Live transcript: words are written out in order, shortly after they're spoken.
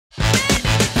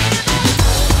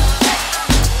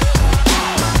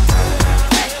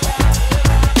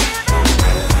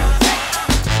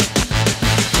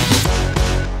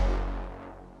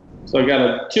I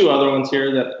got two other ones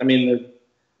here that, I mean,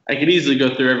 I could easily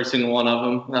go through every single one of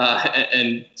them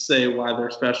and say why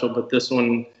they're special, but this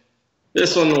one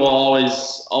will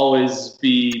always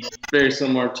be very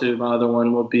similar to my other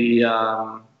one. Will be,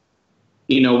 one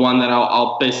that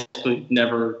I'll basically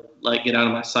never let get out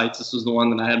of my sights. This was the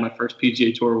one that I had my first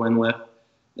PGA Tour win with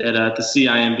at the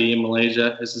CIMB in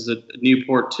Malaysia. This is a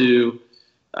Newport 2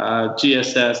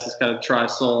 GSS. It's got a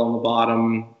tri-sole on the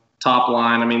bottom, top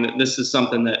line. I mean, this is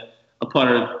something that a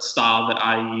putter style that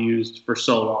I used for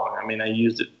so long. I mean, I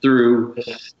used it through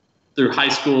high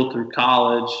school, through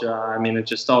college. I mean, it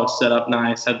just always set up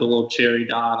nice. Had the little cherry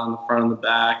dot on the front and the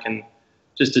back, and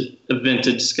just a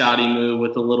vintage Scotty move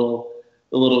with the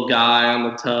little guy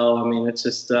on the toe. I mean, it's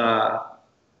just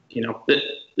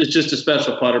it's just a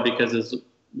special putter because it's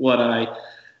what I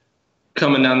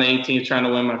coming down the 18th, trying to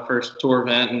win my first tour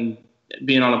event and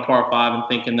being on a par 5 and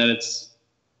thinking that it's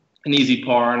an easy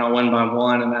par and I'll win by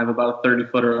 1, and I have about a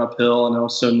 30-footer uphill, and I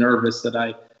was so nervous that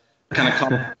I kind of caught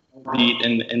the beat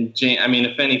and jam. I mean,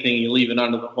 if anything, you leave it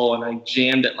under the hole, and I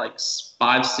jammed it like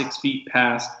 5-6 feet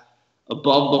past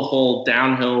above the hole,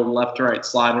 downhill left to right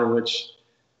slider, which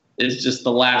is just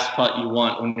the last putt you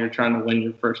want when you're trying to win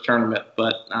your first tournament.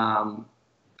 But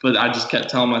I just kept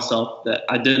telling myself that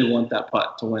I did want that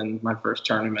putt to win my first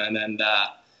tournament, and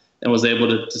was able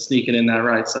to sneak it in that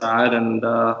right side and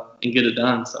get it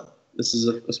done. So this is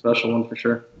a special one for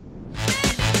sure.